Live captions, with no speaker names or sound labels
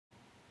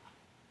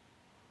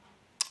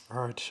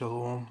Alright,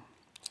 Shalom.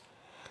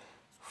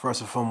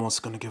 First and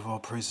foremost, going to give all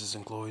praises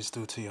and glories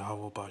due to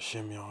Yahweh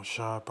Ba'Shem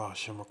Yahushai,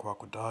 Ba'Shem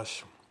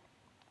Rakwakadash.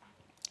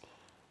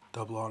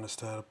 Double honors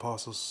to the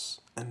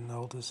apostles and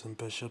elders and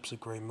bishops of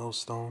Great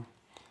Millstone.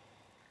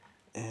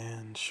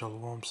 And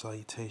Shalom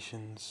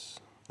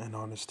salutations and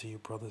honors to you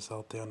brothers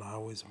out there on the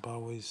highways and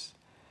byways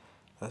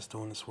that's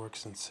doing this work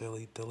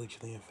sincerely,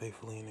 diligently, and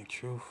faithfully and in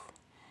truth.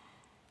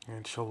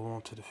 And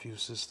Shalom to the few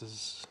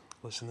sisters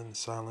listening in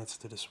silence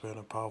to the spirit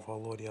and power of our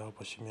Lord Yahweh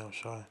Ba'Shem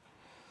Yahushai.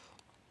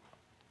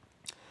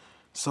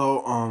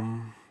 So,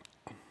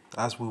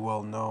 as we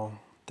well know,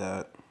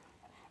 that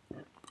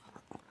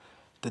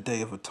the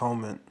Day of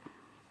Atonement,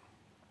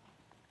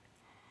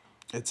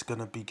 it's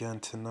gonna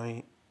begin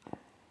tonight,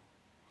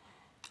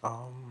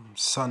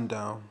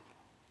 sundown.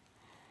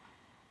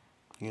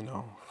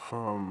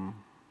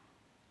 From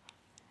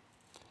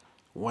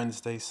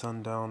Wednesday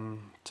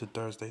sundown to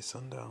Thursday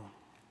sundown.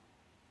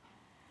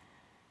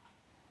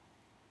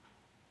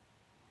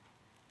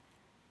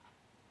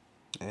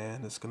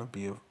 And it's gonna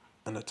be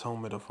an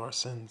atonement of our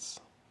sins.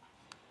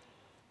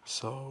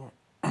 So,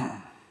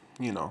 and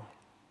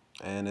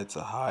it's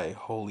a high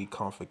holy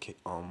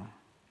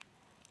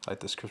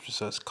like the scripture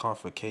says,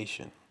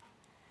 convocation.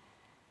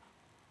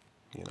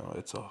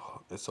 It's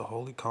a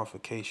holy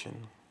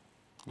convocation.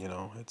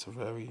 It's a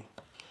very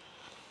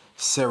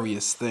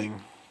serious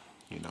thing.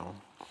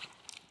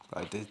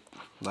 Like the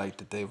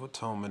Day of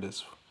Atonement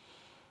is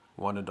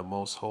one of the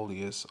most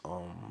holiest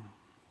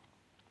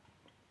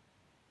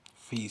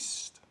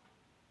feast.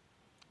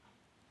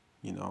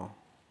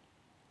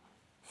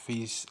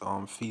 Feast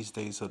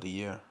days of the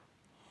year.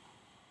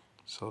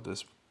 So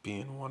this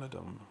being one of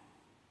them.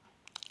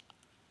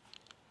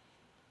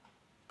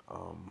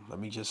 Let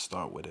me just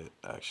start with it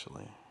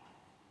actually.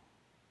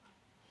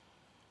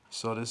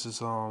 So this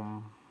is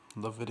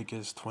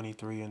Leviticus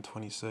 23 and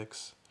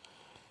 26.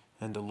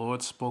 And the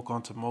Lord spoke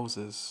unto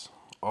Moses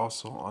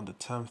also on the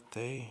 10th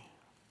day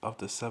of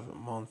the 7th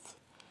month.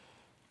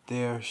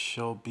 There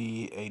shall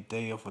be a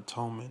day of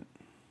atonement.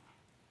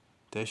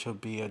 There shall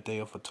be a day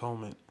of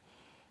atonement,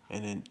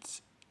 and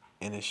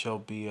it shall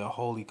be a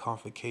holy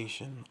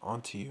convocation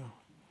unto you.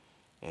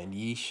 And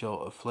ye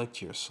shall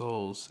afflict your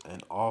souls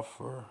and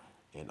offer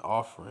an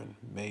offering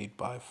made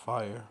by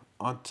fire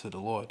unto the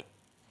Lord.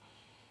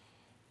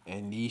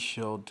 And ye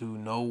shall do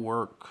no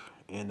work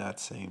in that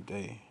same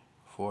day,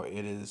 for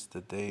it is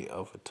the Day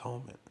of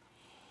Atonement,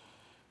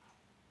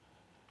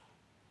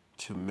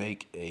 to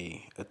make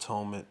a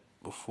atonement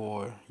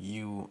before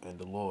you and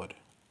the Lord.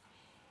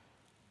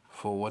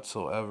 For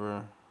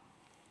whatsoever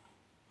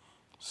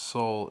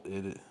soul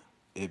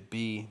it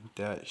be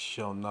that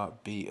shall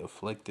not be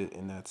afflicted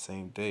in that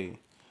same day,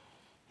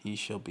 he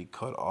shall be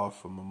cut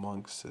off from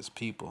amongst his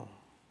people.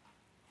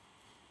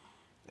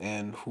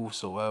 And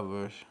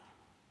whosoever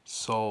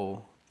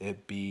soul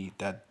it be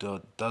that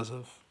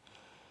doeth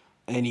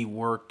any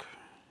work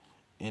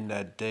in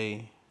that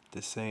day,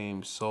 the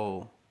same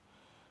soul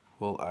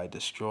will I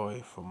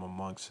destroy from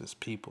amongst his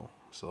people.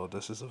 So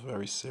this is a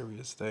very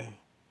serious day.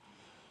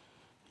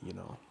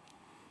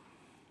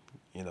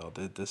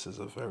 This is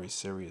a very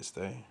serious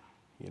day.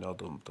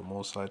 The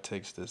Most High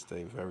takes this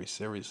day very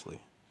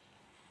seriously.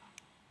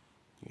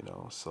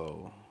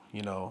 So,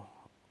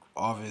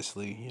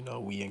 obviously,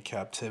 we in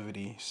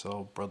captivity,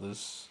 so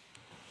brothers,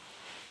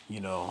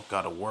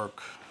 gotta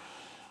work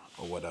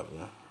or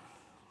whatever.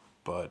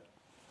 But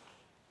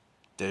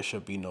there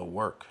should be no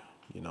work,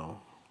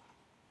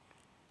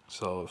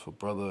 So if a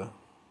brother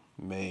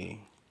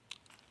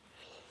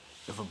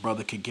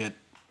could get,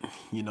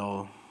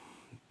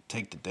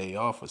 take the day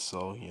off or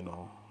so,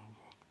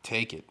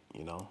 take it,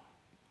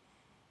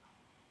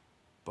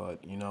 But,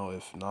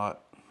 if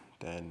not,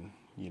 then,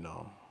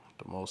 the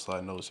Most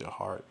High knows your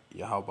heart.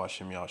 Yahweh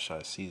Ba'Shem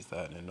Yahushai sees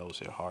that and knows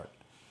your heart.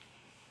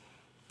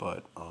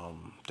 But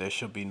there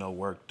should be no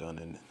work done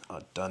in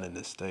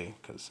this day,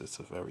 because it's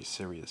a very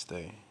serious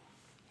day.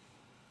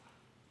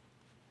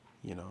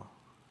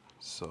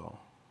 So,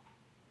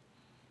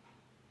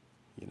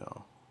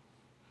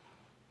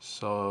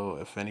 so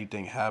if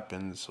anything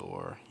happens,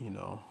 or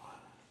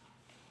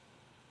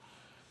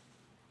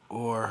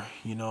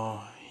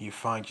you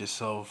find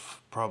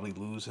yourself probably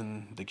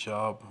losing the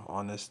job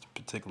on this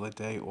particular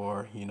day,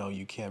 or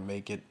you can't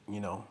make it,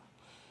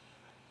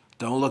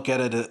 don't look at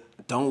it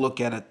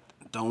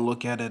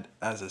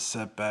as a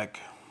setback.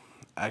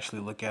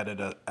 Actually look at it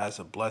as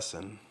a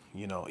blessing,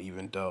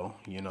 even though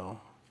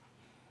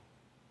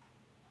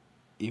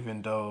it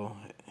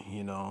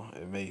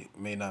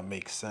may not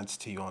make sense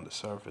to you on the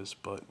surface,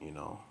 but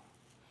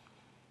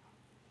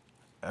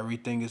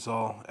everything is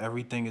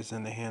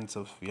in the hands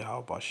of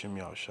Yahweh Ba'Shem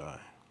Yahushai,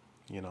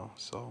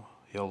 so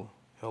he'll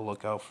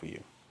look out for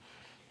you.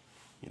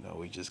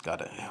 We just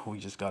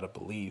gotta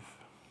believe,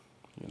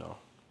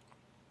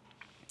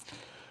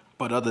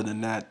 But other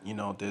than that,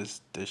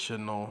 there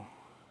should no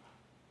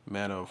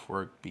manner of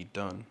work be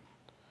done.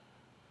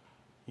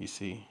 You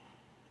see,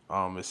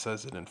 it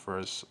says it in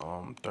verse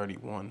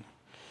 31.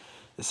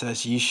 It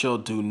says, "Ye shall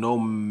do no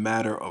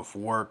matter of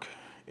work;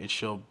 it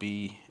shall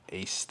be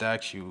a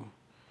statute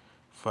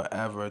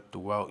forever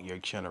throughout your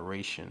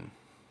generation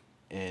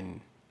in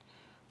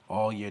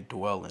all your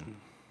dwelling,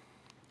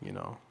 you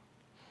know.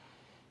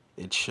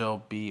 It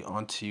shall be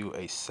unto you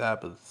a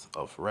Sabbath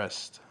of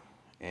rest,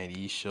 and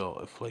ye shall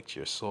afflict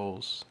your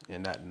souls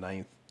in that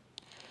ninth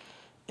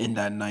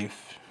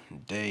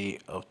day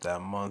of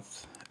that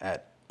month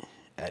at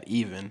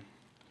even,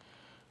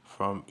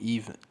 from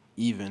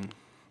even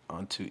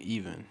unto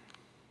even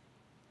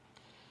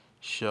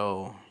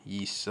shall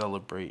ye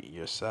celebrate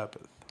your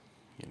Sabbath,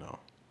 you know.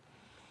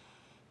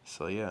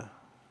 So yeah,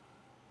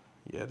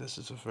 this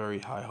is a very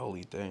high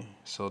holy day.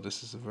 So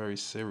this is a very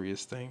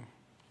serious thing,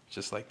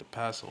 just like the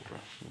Passover,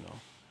 you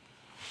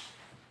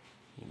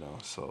know.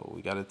 So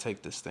we got to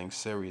take this thing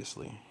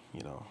seriously,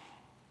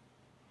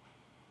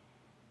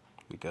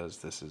 because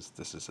this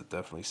is a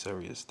definitely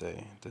serious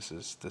day. This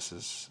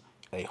is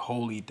a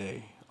holy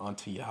day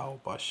unto Yahweh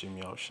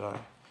Bashem Yahushai.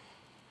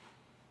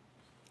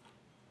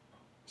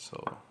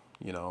 So,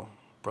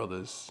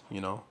 brothers,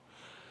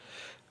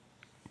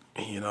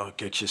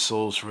 get your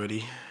souls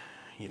ready,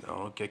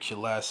 get your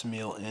last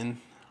meal in,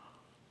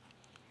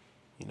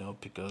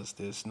 because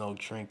there's no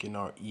drinking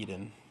or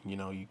eating.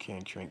 You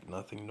can't drink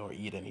nothing nor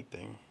eat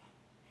anything,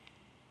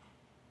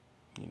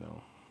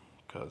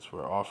 because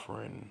we're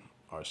offering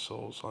our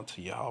souls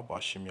unto Yahweh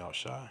Bashem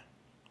Yahushai,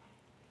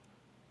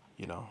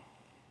 you know.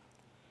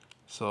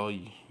 So,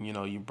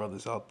 you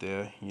brothers out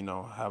there,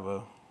 have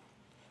a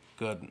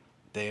good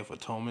day of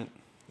atonement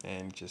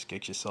and just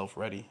get yourself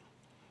ready,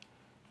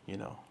 you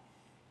know,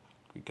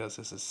 because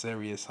it's a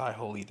serious high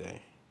holy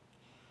day.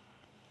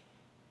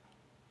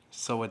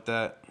 So with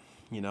that,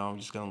 I'm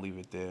just going to leave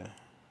it there.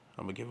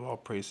 I'm going to give all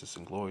praises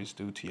and glories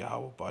due to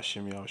Yahweh,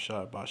 Bashem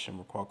Yahushua,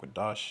 Bashem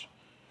Rakwakadash.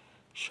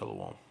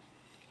 Shalom.